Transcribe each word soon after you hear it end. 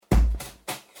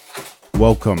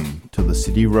Welcome to the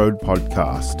City Road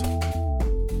Podcast.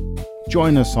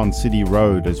 Join us on City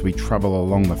Road as we travel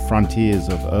along the frontiers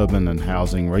of urban and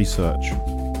housing research.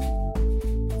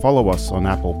 Follow us on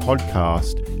Apple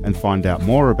Podcast and find out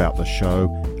more about the show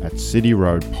at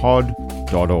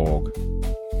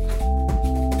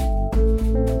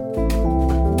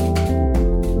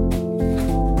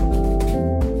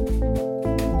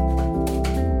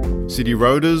City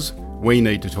Roaders, we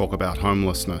need to talk about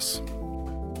homelessness.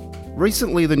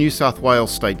 Recently, the New South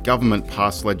Wales State Government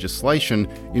passed legislation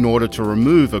in order to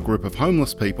remove a group of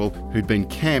homeless people who'd been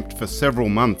camped for several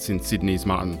months in Sydney's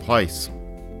Martin Place.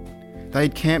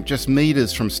 They'd camped just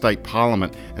metres from State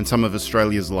Parliament and some of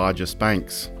Australia's largest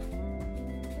banks.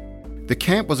 The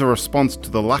camp was a response to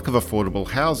the lack of affordable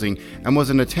housing and was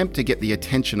an attempt to get the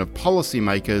attention of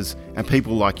policymakers and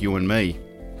people like you and me.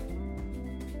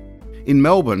 In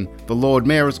Melbourne, the Lord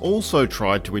Mayor has also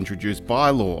tried to introduce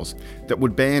bylaws that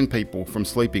would ban people from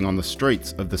sleeping on the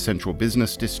streets of the central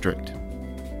business district.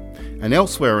 And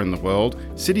elsewhere in the world,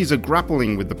 cities are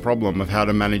grappling with the problem of how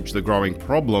to manage the growing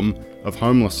problem of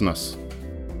homelessness.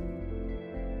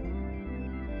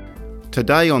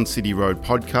 Today on City Road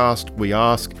Podcast, we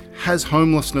ask, has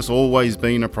homelessness always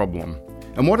been a problem?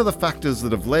 And what are the factors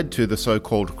that have led to the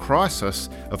so-called crisis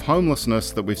of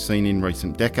homelessness that we've seen in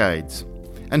recent decades?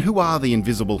 And who are the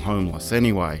invisible homeless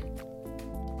anyway?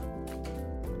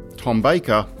 Tom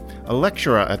Baker, a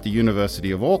lecturer at the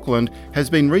University of Auckland, has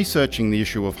been researching the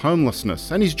issue of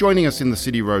homelessness and he's joining us in the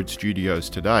City Road studios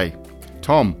today.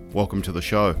 Tom, welcome to the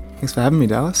show. Thanks for having me,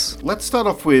 Dallas. Let's start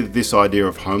off with this idea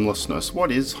of homelessness. What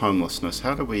is homelessness?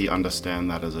 How do we understand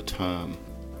that as a term?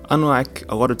 Unlike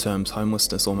a lot of terms,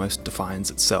 homelessness almost defines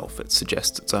itself. It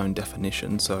suggests its own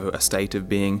definition. So a state of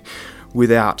being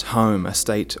without home, a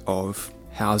state of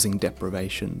housing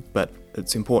deprivation. But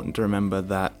it's important to remember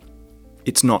that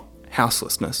it's not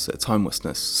houselessness, it's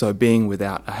homelessness. So being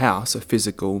without a house, a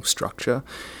physical structure,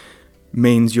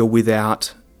 means you're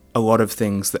without a lot of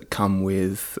things that come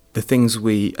with the things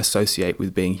we associate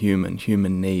with being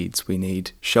human needs. We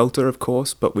need shelter, of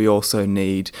course, but we also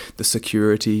need the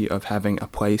security of having a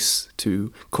place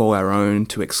to call our own,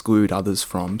 to exclude others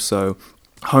from. So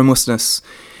homelessness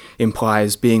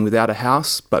implies being without a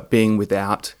house, but being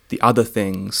without the other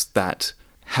things that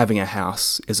having a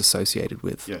house is associated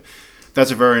with. Yeah.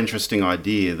 That's a very interesting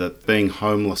idea, that being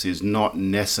homeless is not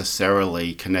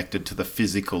necessarily connected to the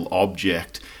physical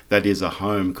object that is a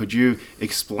home. Could you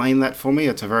explain that for me?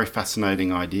 It's a very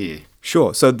fascinating idea.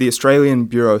 Sure. So the Australian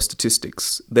Bureau of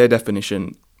Statistics, their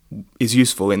definition is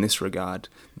useful in this regard.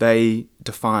 They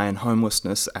define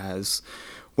homelessness as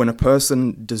when a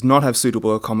person does not have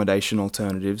suitable accommodation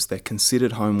alternatives, they're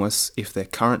considered homeless if their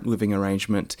current living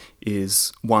arrangement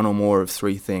is one or more of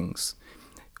three things.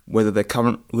 Whether their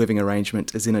current living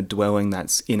arrangement is in a dwelling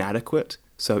that's inadequate,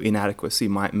 so inadequacy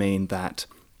might mean that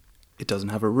it doesn't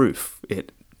have a roof,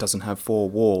 it doesn't have four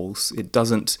walls, it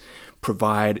doesn't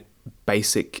provide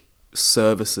basic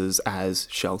services as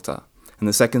shelter. And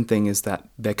the second thing is that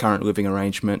their current living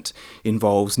arrangement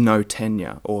involves no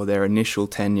tenure, or their initial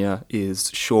tenure is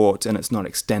short and it's not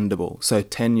extendable. So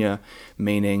tenure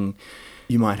meaning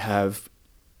you might have,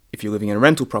 if you're living in a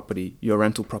rental property, your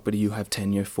rental property, you have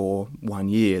tenure for 1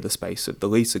 year, the space of the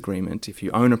lease agreement. If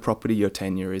you own a property, your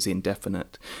tenure is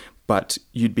indefinite. But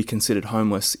you'd be considered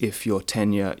homeless if your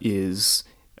tenure is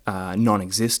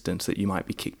non-existent, that you might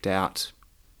be kicked out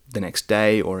the next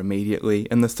day or immediately.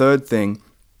 And the third thing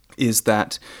is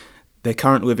that their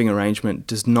current living arrangement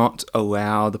does not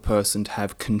allow the person to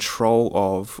have control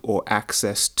of or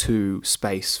access to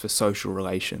space for social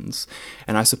relations.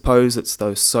 And I suppose it's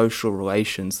those social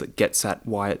relations that gets at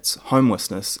why it's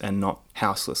homelessness and not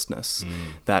houselessness.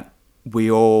 That we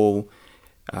all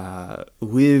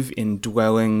live in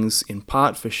dwellings in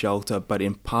part for shelter, but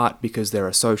in part because there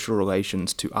are social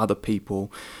relations to other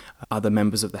people, other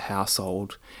members of the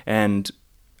household, and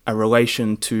a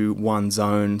relation to one's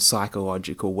own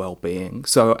psychological well-being.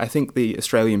 So I think the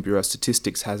Australian Bureau of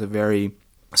Statistics has a very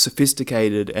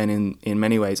sophisticated and in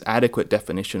many ways adequate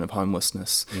definition of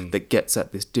homelessness that gets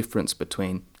at this difference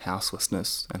between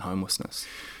houselessness and homelessness.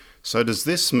 So does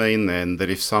this mean then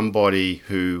that if somebody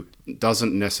who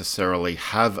doesn't necessarily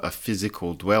have a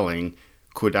physical dwelling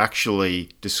could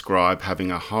actually describe having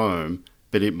a home,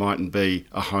 but it mightn't be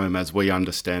a home as we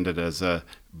understand it, as a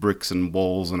bricks and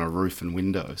walls and a roof and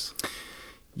windows?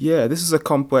 Yeah, this is a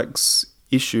complex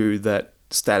issue that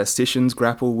statisticians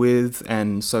grapple with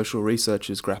and social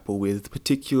researchers grapple with,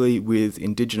 particularly with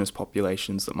Indigenous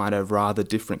populations that might have rather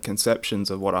different conceptions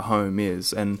of what a home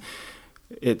is. And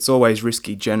it's always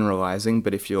risky generalising,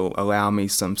 but if you'll allow me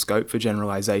some scope for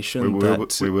generalisation...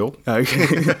 We will.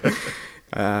 Okay.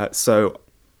 So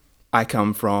I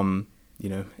come from,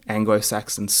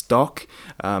 Anglo-Saxon stock.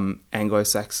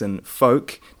 Anglo-Saxon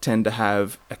folk tend to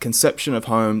have a conception of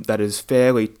home that is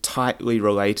fairly tightly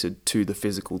related to the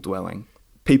physical dwelling.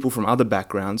 People from other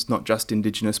backgrounds, not just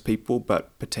Indigenous people,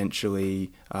 but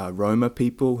potentially Roma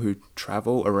people who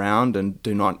travel around and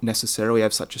do not necessarily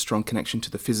have such a strong connection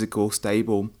to the physical,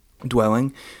 stable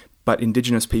dwelling. But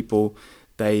Indigenous people,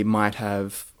 they might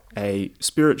have a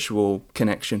spiritual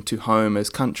connection to home as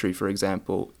country, for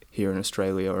example, here in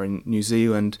Australia or in New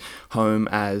Zealand, home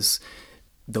as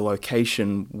the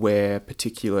location where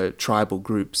particular tribal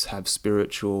groups have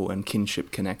spiritual and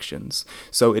kinship connections.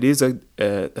 So it is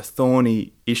a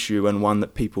thorny issue and one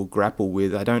that people grapple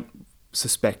with. I don't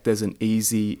suspect there's an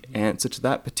easy answer to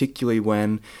that, particularly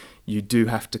when you do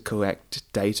have to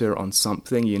collect data on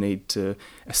something. You need to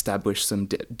establish some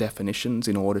definitions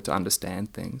in order to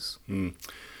understand things.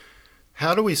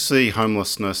 How do we see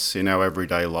homelessness in our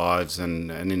everyday lives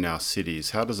and in our cities?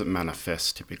 How does it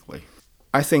manifest typically?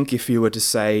 I think if you were to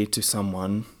say to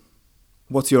someone,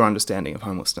 what's your understanding of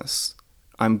homelessness?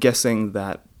 I'm guessing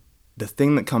that the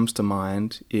thing that comes to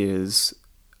mind is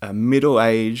a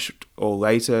middle-aged or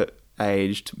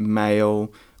later-aged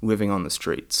male living on the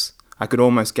streets. I could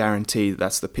almost guarantee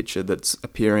that's the picture that's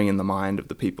appearing in the mind of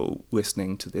the people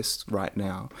listening to this right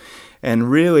now. And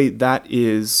really, that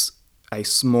is a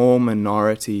small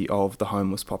minority of the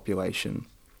homeless population.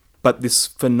 But this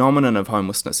phenomenon of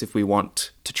homelessness, if we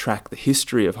want to track the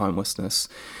history of homelessness,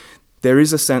 there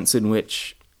is a sense in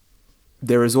which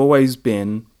there has always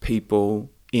been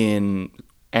people in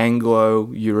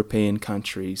Anglo-European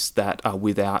countries that are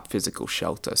without physical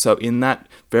shelter. So in that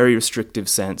very restrictive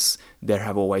sense, there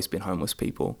have always been homeless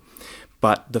people.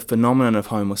 But the phenomenon of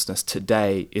homelessness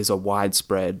today is a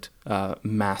widespread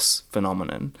mass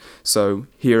phenomenon. So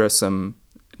here are some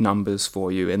numbers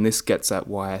for you, and this gets at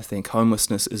why I think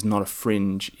homelessness is not a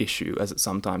fringe issue, as it's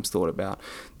sometimes thought about.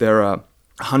 There are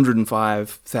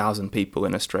 105,000 people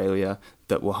in Australia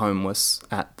that were homeless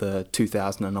at the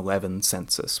 2011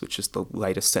 census, which is the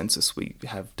latest census we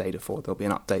have data for. There'll be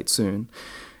an update soon.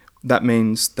 That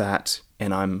means that,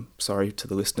 and I'm sorry to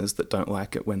the listeners that don't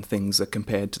like it when things are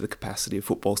compared to the capacity of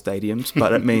football stadiums,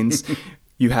 but it means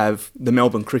you have the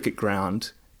Melbourne Cricket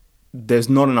Ground. There's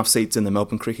not enough seats in the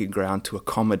Melbourne Cricket Ground to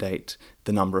accommodate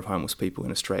the number of homeless people in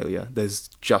Australia. There's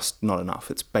just not enough.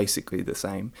 It's basically the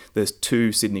same. There's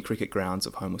 2 Sydney Cricket Grounds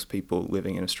of homeless people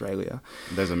living in Australia.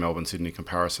 There's a Melbourne-Sydney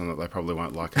comparison that they probably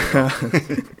won't like.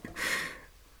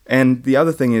 And the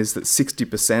other thing is that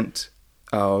 60%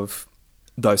 of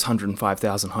those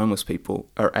 105,000 homeless people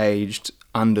are aged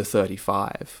under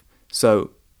 35.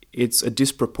 So it's a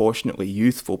disproportionately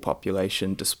youthful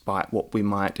population despite what we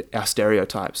might, our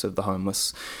stereotypes of the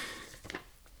homeless.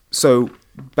 So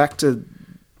back to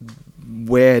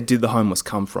where did the homeless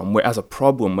come from? As a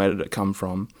problem, where did it come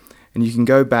from? And you can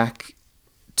go back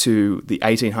to the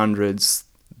 1800s,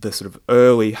 the sort of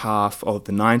early half of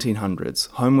the 1900s.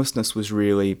 Homelessness was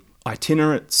really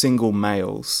itinerant single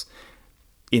males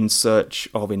in search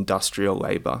of industrial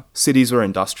labour. Cities were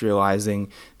industrialising,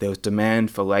 there was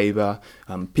demand for labour,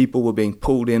 people were being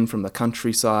pulled in from the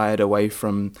countryside away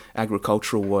from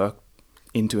agricultural work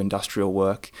into industrial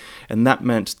work, and that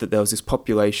meant that there was this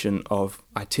population of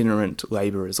itinerant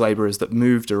labourers that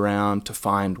moved around to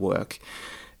find work.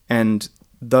 And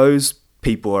those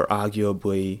people are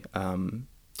arguably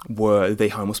were the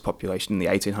homeless population in the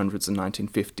 1800s and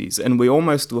 1950s. And we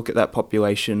almost look at that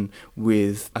population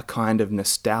with a kind of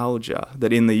nostalgia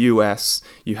that in the US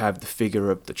you have the figure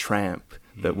of the tramp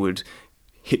that would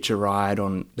hitch a ride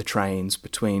on the trains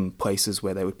between places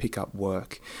where they would pick up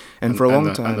work. And for a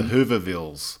long time... And the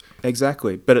Hoovervilles.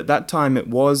 Exactly. But at that time it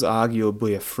was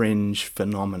arguably a fringe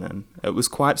phenomenon. It was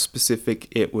quite specific.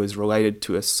 It was related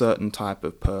to a certain type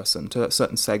of person, to a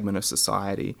certain segment of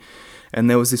society. And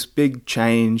there was this big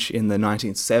change in the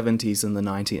 1970s and the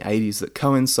 1980s that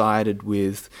coincided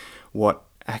with what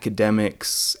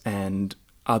academics and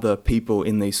other people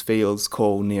in these fields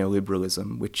call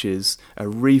neoliberalism, which is a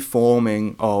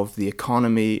reforming of the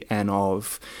economy and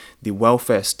of the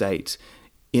welfare state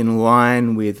in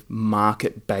line with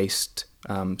market-based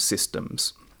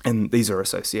systems. And these are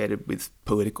associated with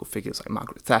political figures like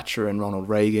Margaret Thatcher and Ronald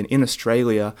Reagan. In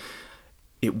Australia,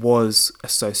 it was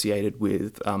associated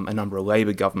with a number of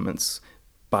Labor governments,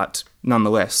 but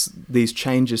nonetheless, these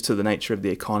changes to the nature of the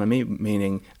economy,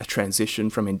 meaning a transition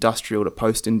from industrial to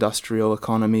post-industrial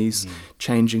economies,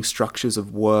 changing structures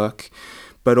of work,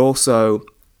 but also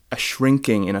a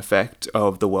shrinking, in effect,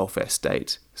 of the welfare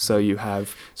state. So you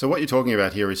have... So what you're talking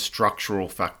about here is structural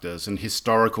factors and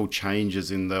historical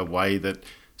changes in the way that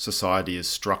society is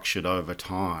structured over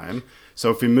time. So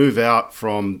if we move out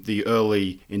from the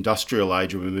early industrial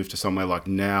age and we move to somewhere like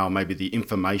now, maybe the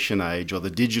information age or the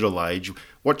digital age,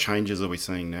 what changes are we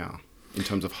seeing now in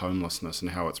terms of homelessness and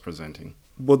how it's presenting?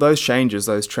 Well, those changes,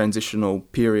 those transitional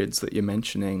periods that you're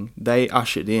mentioning, they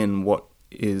ushered in what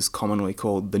is commonly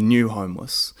called the new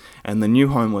homeless. And the new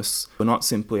homeless were not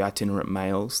simply itinerant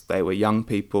males, they were young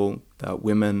people, they were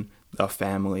women, they were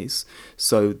families.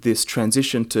 So this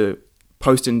transition to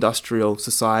post-industrial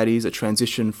societies, a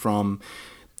transition from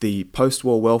the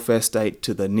post-war welfare state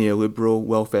to the neoliberal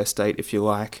welfare state, if you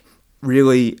like,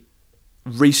 really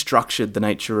restructured the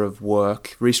nature of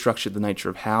work, restructured the nature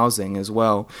of housing as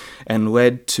well, and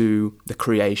led to the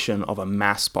creation of a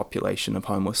mass population of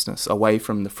homelessness, away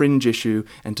from the fringe issue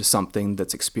and to something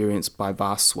that's experienced by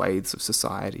vast swathes of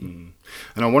society.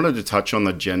 And I wanted to touch on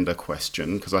the gender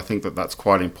question, because I think that that's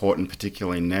quite important,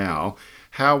 particularly now.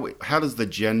 How does the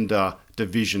gender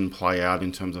division play out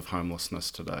in terms of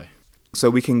homelessness today? So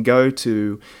we can go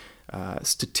to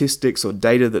statistics or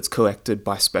data that's collected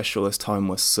by specialist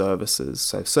homeless services,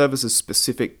 so services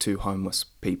specific to homeless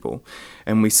people.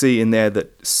 And we see in there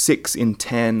that 6 in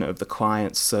 10 of the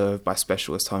clients served by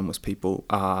specialist homeless people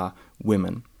are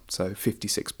women, so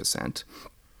 56%.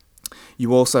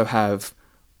 You also have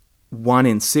 1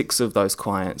 in 6 of those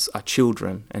clients are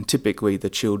children, and typically the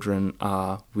children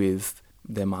are with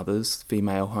their mothers,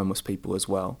 female homeless people as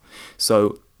well.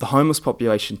 So the homeless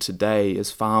population today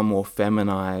is far more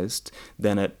feminized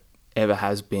than it ever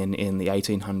has been in the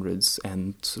 1800s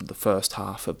and sort of the first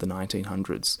half of the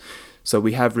 1900s. So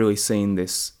we have really seen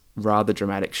this rather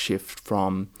dramatic shift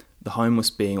from the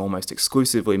homeless being almost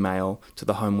exclusively male to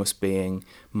the homeless being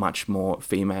much more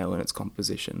female in its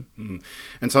composition.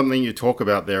 And something you talk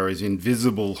about there is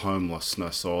invisible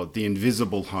homelessness, or the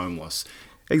invisible homeless.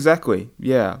 Exactly,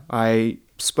 yeah. I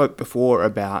spoke before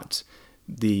about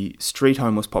the street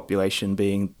homeless population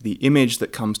being the image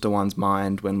that comes to one's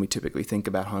mind when we typically think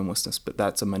about homelessness, but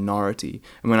that's a minority.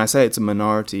 And when I say it's a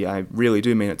minority, I really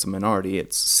do mean it's a minority.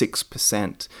 It's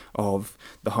 6% of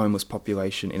the homeless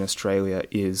population in Australia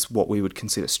is what we would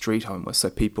consider street homeless. So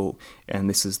people, and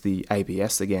this is the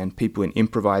ABS again, people in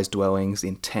improvised dwellings,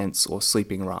 in tents, or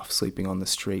sleeping rough, sleeping on the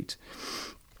street.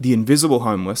 The invisible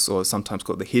homeless, or sometimes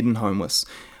called the hidden homeless,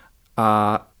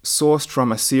 are sourced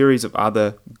from a series of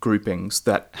other groupings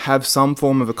that have some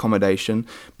form of accommodation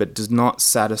but does not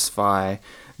satisfy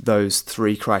those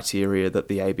 3 criteria that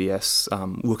the ABS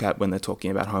look at when they're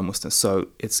talking about homelessness. So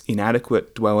it's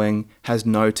inadequate dwelling, has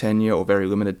no tenure or very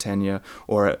limited tenure,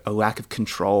 or a lack of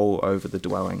control over the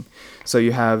dwelling. So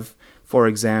you have, for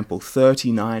example,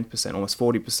 39%, almost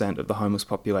 40% of the homeless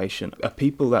population are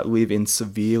people that live in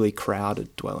severely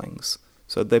crowded dwellings.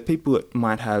 So they're people that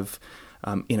might have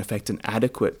in effect an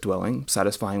adequate dwelling,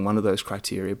 satisfying one of those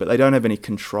criteria, but they don't have any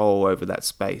control over that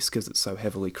space because it's so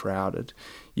heavily crowded.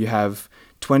 You have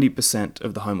 20%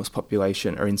 of the homeless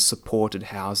population are in supported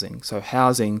housing, so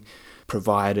housing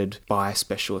provided by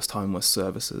specialist homeless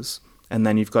services. And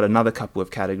then you've got another couple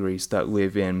of categories that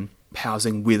live in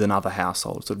housing with another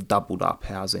household, sort of doubled up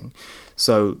housing.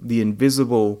 So the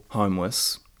invisible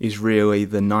homeless is really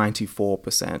the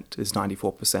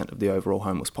 94% of the overall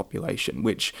homeless population,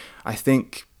 which I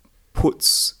think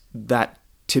puts that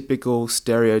typical,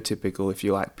 stereotypical, if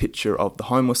you like, picture of the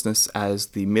homelessness as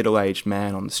the middle-aged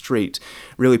man on the street,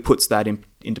 really puts that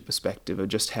into perspective of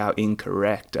just how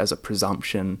incorrect as a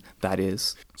presumption that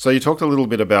is. So you talked a little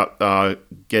bit about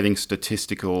getting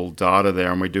statistical data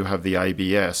there, and we do have the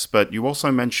ABS, but you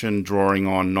also mentioned drawing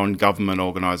on non-government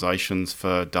organisations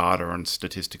for data and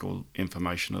statistical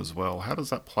information as well. How does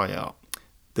that play out?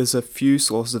 There's a few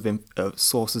sources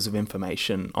of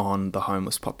information on the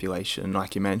homeless population.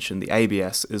 Like you mentioned, the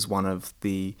ABS is one of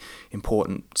the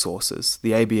important sources.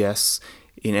 The ABS,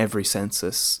 in every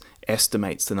census,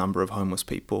 estimates the number of homeless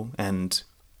people, and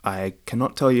I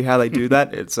cannot tell you how they do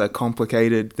that. It's a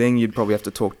complicated thing. You'd probably have to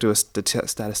talk to a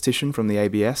statistician from the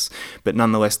ABS, but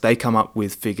nonetheless, they come up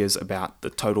with figures about the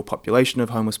total population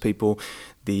of homeless people,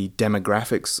 the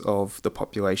demographics of the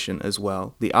population as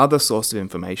well. The other source of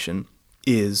information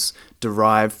is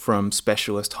derived from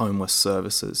specialist homeless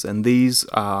services, and these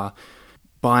are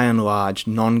by and large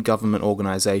non-government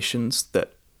organisations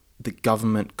that the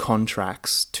government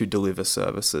contracts to deliver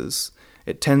services.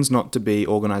 It tends not to be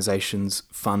organisations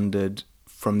funded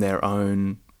from their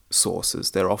own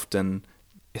sources. They're often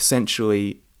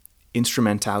essentially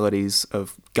instrumentalities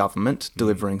of government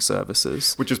delivering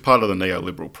services. Which is part of the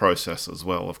neoliberal process as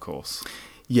well, of course.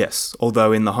 Yes,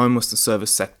 although in the homelessness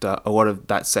service sector, a lot of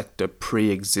that sector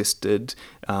pre-existed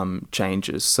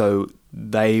changes. So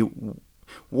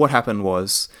what happened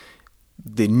was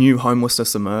the new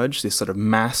homelessness emerged, this sort of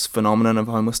mass phenomenon of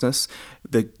homelessness.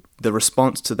 The the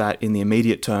response to that in the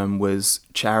immediate term was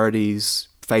charities,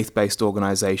 faith-based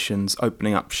organisations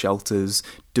opening up shelters,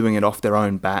 doing it off their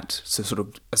own bat, so sort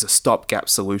of as a stopgap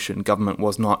solution. Government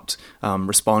was not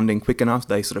responding quick enough.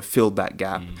 They sort of filled that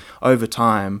gap. Over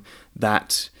time,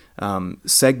 that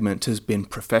segment has been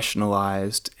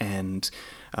professionalised and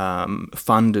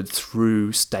funded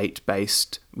through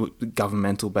state-based,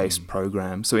 governmental-based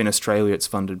programs. So in Australia, it's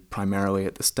funded primarily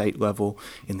at the state level.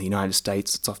 In the United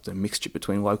States, it's often a mixture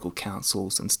between local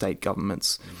councils and state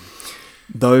governments.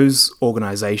 Those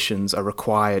organisations are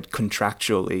required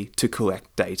contractually to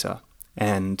collect data,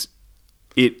 and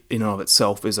it in and of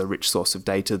itself is a rich source of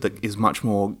data that is much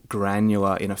more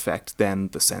granular in effect than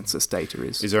the census data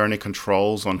is. Is there any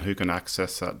controls on who can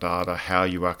access that data, how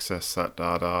you access that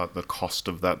data, the cost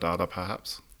of that data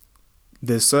perhaps?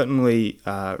 There's certainly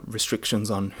restrictions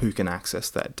on who can access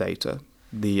that data.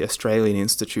 The Australian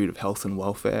Institute of Health and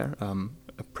Welfare,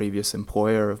 a previous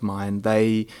employer of mine,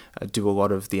 they do a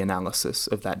lot of the analysis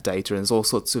of that data, and there's all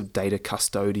sorts of data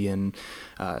custodian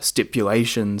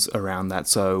stipulations around that.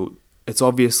 So it's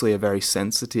obviously a very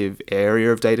sensitive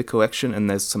area of data collection, and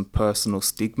there's some personal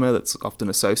stigma that's often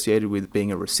associated with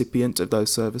being a recipient of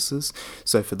those services.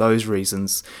 So for those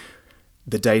reasons,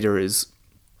 the data is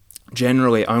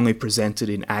generally only presented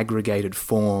in aggregated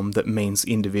form that means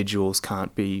individuals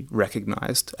can't be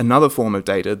recognised. Another form of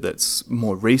data that's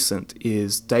more recent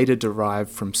is data derived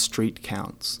from street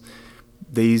counts.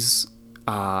 These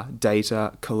are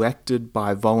data collected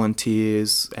by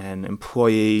volunteers and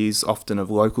employees, often of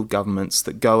local governments,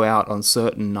 that go out on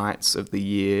certain nights of the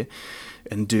year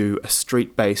and do a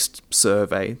street-based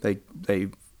survey. They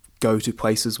go to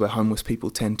places where homeless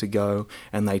people tend to go,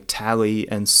 and they tally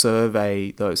and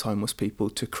survey those homeless people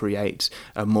to create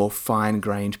a more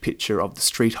fine-grained picture of the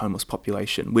street homeless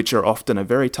population, which are often a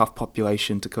very tough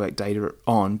population to collect data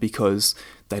on because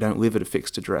they don't live at a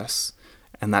fixed address.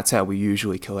 And that's how we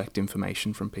usually collect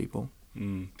information from people.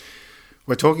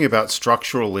 We're talking about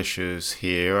structural issues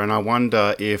here, and I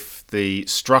wonder if the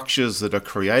structures that are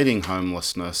creating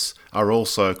homelessness are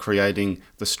also creating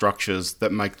the structures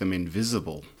that make them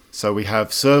invisible. So we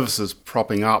have services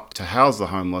propping up to house the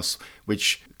homeless,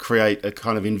 which create a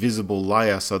kind of invisible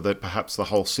layer so that perhaps the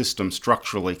whole system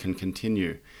structurally can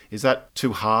continue. Is that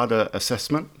too hard an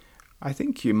assessment? I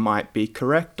think you might be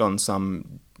correct on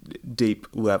some deep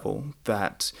level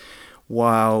that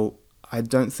while I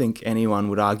don't think anyone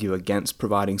would argue against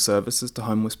providing services to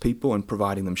homeless people and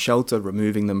providing them shelter,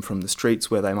 removing them from the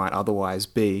streets where they might otherwise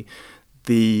be,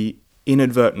 the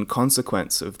inadvertent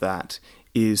consequence of that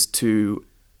is to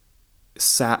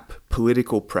sap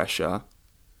political pressure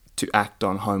to act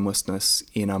on homelessness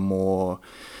in a more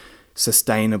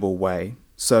sustainable way.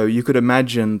 So you could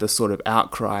imagine the sort of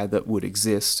outcry that would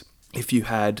exist if you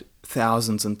had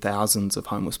thousands and thousands of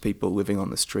homeless people living on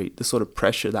the street, the sort of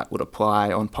pressure that would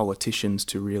apply on politicians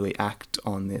to really act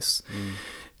on this.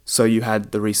 So you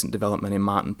had the recent development in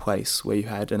Martin Place, where you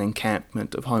had an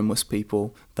encampment of homeless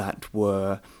people that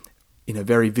were in a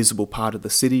very visible part of the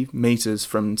city, metres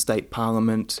from state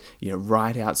parliament,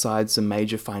 right outside some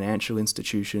major financial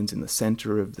institutions in the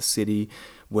centre of the city,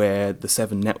 where the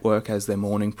Seven Network has their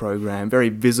morning program, very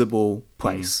visible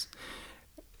place.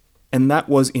 And that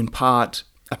was in part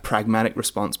a pragmatic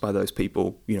response by those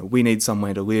people. We need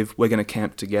somewhere to live, we're going to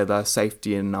camp together,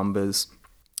 safety in numbers,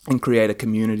 and create a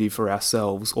community for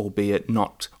ourselves, albeit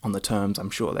not on the terms I'm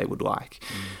sure they would like.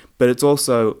 But it's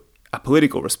also a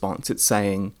political response. It's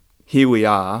saying, here we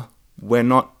are, we're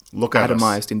not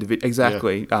atomized individuals.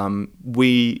 Exactly. Yeah.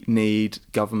 We need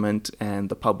government and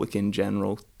the public in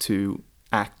general to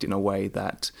act in a way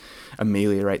that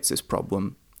ameliorates this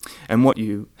problem. And what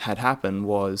you had happen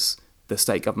was the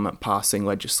state government passing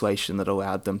legislation that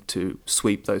allowed them to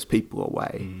sweep those people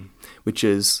away, which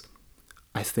is,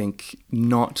 I think,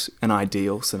 not an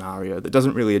ideal scenario that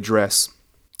doesn't really address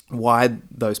why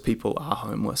those people are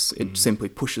homeless. It simply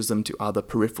pushes them to other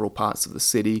peripheral parts of the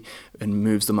city and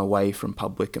moves them away from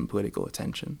public and political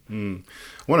attention.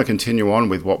 I want to continue on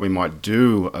with what we might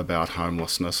do about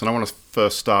homelessness, and I want to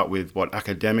first start with what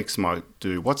academics might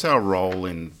do. What's our role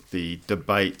in the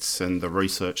debates and the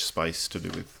research space to do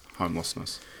with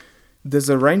homelessness? There's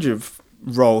a range of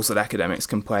roles that academics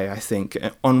can play, I think.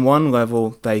 On one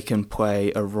level, they can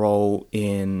play a role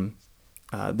in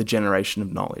the generation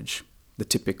of knowledge, the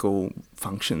typical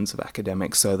functions of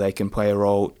academics. So they can play a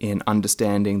role in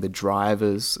understanding the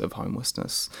drivers of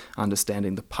homelessness,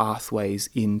 understanding the pathways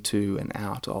into and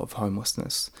out of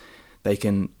homelessness. They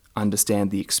can understand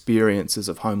the experiences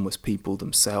of homeless people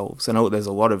themselves. I know there's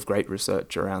a lot of great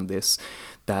research around this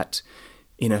that,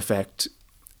 in effect,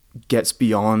 gets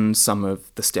beyond some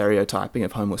of the stereotyping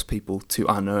of homeless people to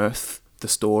unearth the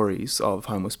stories of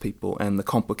homeless people and the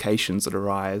complications that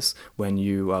arise when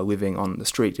you are living on the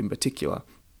street in particular.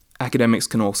 Academics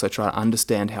can also try to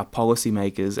understand how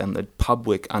policymakers and the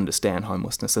public understand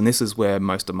homelessness, and this is where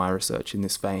most of my research in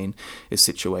this vein is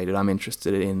situated. I'm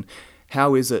interested in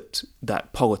how is it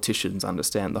that politicians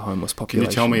understand the homeless population.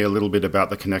 Can you tell me a little bit about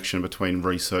the connection between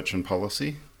research and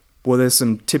policy? Well, there's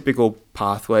some typical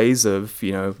pathways of,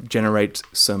 generate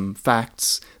some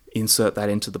facts, insert that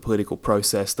into the political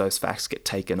process, those facts get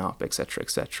taken up, etc.,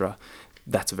 etc.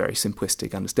 That's a very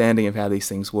simplistic understanding of how these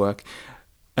things work.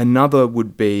 Another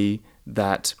would be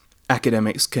that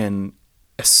academics can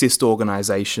assist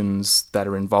organisations that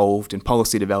are involved in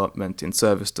policy development, in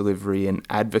service delivery, in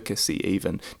advocacy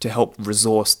even, to help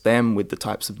resource them with the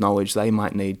types of knowledge they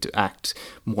might need to act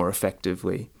more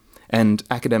effectively. And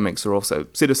academics are also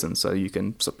citizens, so you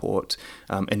can support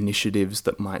initiatives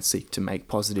that might seek to make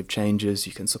positive changes.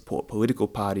 You can support political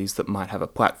parties that might have a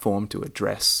platform to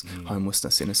address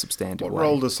homelessness in a substantive way. What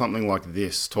role does something like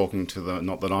this, talking to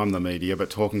not that I'm the media, but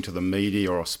talking to the media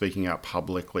or speaking out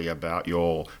publicly about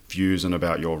your views and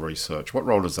about your research, what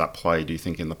role does that play, do you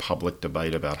think, in the public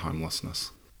debate about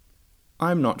homelessness?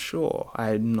 I'm not sure.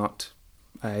 I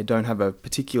don't have a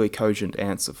particularly cogent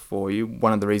answer for you.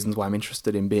 One of the reasons why I'm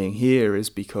interested in being here is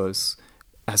because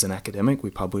as an academic, we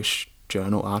publish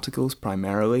journal articles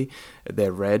primarily.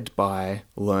 They're read by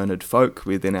learned folk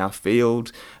within our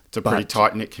field. It's a pretty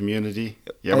tight-knit community.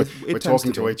 Yeah, we're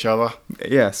talking to each other.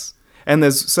 Yes. And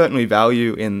there's certainly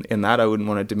value in that. I wouldn't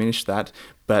want to diminish that.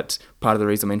 But part of the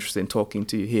reason I'm interested in talking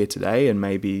to you here today, and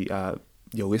maybe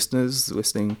your listeners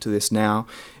listening to this now,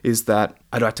 is that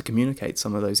I'd like to communicate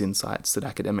some of those insights that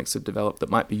academics have developed that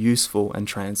might be useful and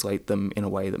translate them in a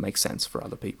way that makes sense for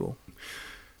other people.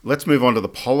 Let's move on to the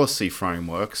policy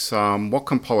frameworks. What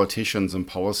can politicians and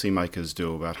policymakers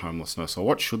do about homelessness, or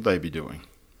what should they be doing?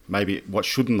 Maybe what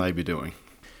shouldn't they be doing?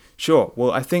 Sure.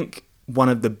 Well, I think one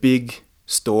of the big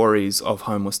stories of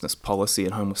homelessness policy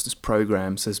and homelessness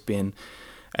programs has been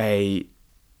a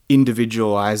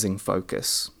individualizing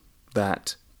focus,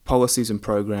 that policies and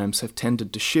programs have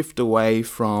tended to shift away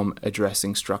from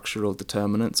addressing structural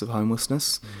determinants of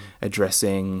homelessness,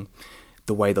 addressing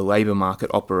the way the labour market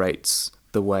operates,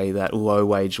 the way that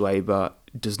low-wage labour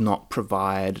does not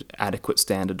provide adequate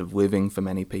standard of living for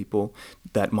many people,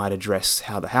 that might address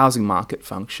how the housing market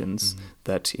functions,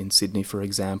 that in Sydney, for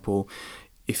example,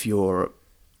 if you're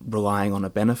relying on a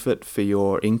benefit for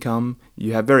your income,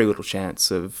 you have very little chance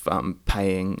of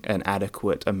paying an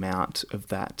adequate amount of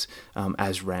that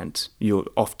as rent. You're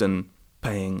often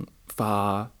paying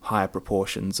far higher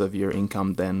proportions of your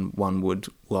income than one would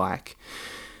like.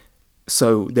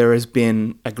 So there has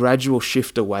been a gradual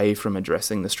shift away from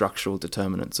addressing the structural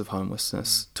determinants of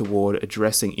homelessness toward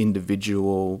addressing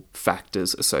individual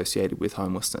factors associated with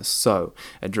homelessness. So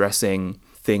addressing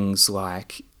things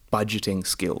like budgeting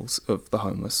skills of the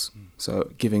homeless, so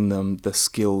giving them the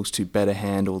skills to better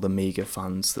handle the meagre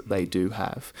funds that they do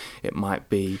have. It might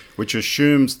be... Which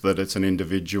assumes that it's an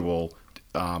individual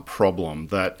problem,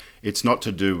 that it's not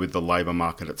to do with the labour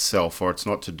market itself, or it's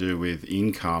not to do with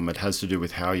income, it has to do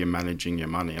with how you're managing your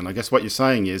money. And I guess what you're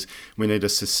saying is we need a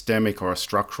systemic or a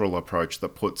structural approach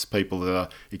that puts people that are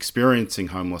experiencing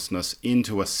homelessness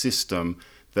into a system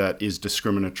that is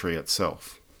discriminatory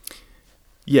itself.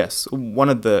 Yes, one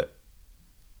of the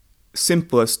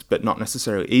simplest but not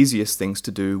necessarily easiest things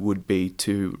to do would be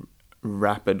to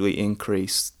rapidly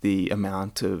increase the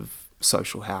amount of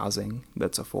social housing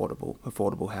that's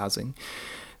affordable housing.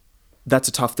 That's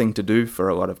a tough thing to do for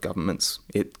a lot of governments.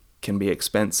 It can be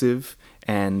expensive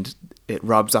and it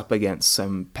rubs up against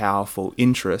some powerful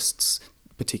interests,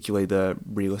 particularly the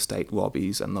real estate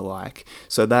lobbies and the like.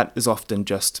 So that is often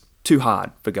just too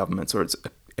hard for governments, or it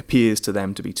appears to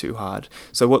them to be too hard.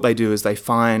 So what they do is they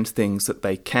find things that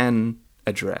they can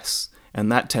address,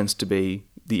 and that tends to be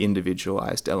the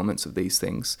individualized elements of these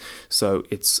things. So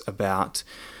it's about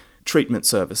treatment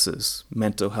services,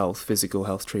 mental health, physical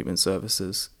health treatment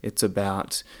services. It's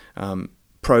about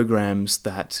programs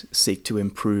that seek to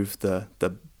improve the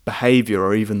behavior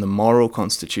or even the moral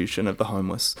constitution of the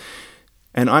homeless.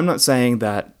 And I'm not saying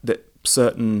that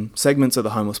certain segments of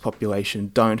the homeless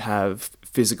population don't have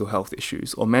physical health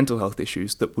issues or mental health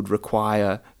issues that would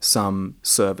require some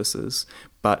services,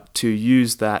 but to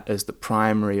use that as the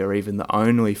primary or even the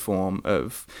only form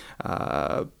of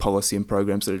policy and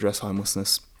programs that address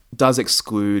homelessness does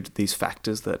exclude these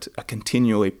factors that are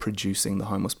continually producing the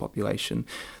homeless population.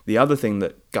 The other thing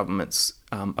that governments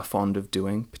are fond of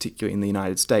doing, particularly in the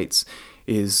United States,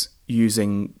 is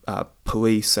using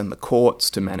police and the courts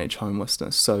to manage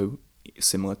homelessness. So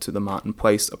similar to the Martin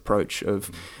Place approach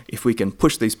of if we can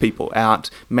push these people out,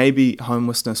 maybe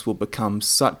homelessness will become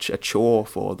such a chore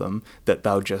for them that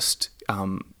they'll just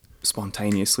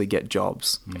spontaneously get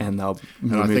jobs and they'll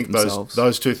remove I think themselves.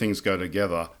 those two things go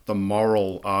together. The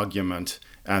moral argument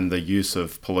and the use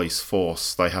of police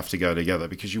force, they have to go together,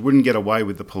 because you wouldn't get away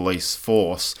with the police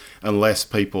force unless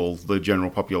people, the general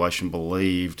population,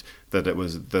 believed that it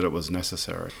was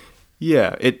necessary.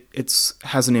 Yeah, it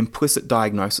has an implicit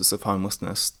diagnosis of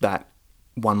homelessness that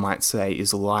one might say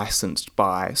is licensed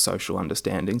by social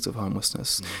understandings of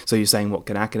homelessness. So you're saying, what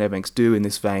can academics do in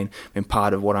this vein? And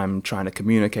part of what I'm trying to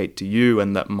communicate to you,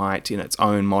 and that might in its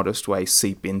own modest way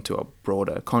seep into a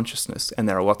broader consciousness, and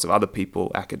there are lots of other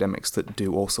people, academics, that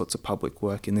do all sorts of public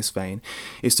work in this vein,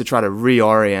 is to try to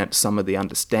reorient some of the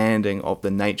understanding of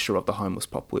the nature of the homeless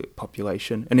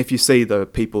population. And if you see the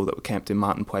people that were camped in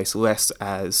Martin Place less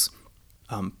as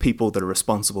people that are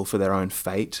responsible for their own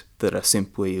fate, that are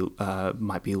simply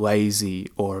might be lazy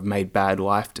or have made bad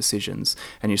life decisions,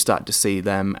 and you start to see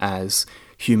them as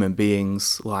human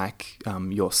beings like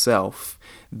yourself,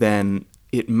 then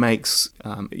it makes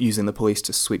using the police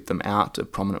to sweep them out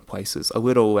of prominent places a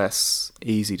little less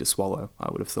easy to swallow, I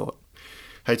would have thought.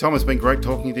 Hey Tom, it's been great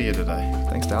talking to you today.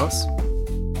 Thanks, Dallas.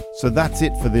 So that's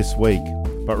it for this week,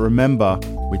 but remember,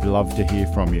 we'd love to hear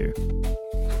from you.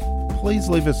 Please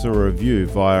leave us a review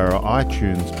via our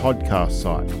iTunes podcast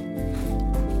site.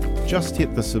 Just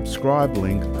hit the subscribe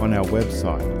link on our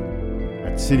website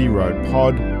at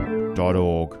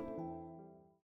cityroadpod.org.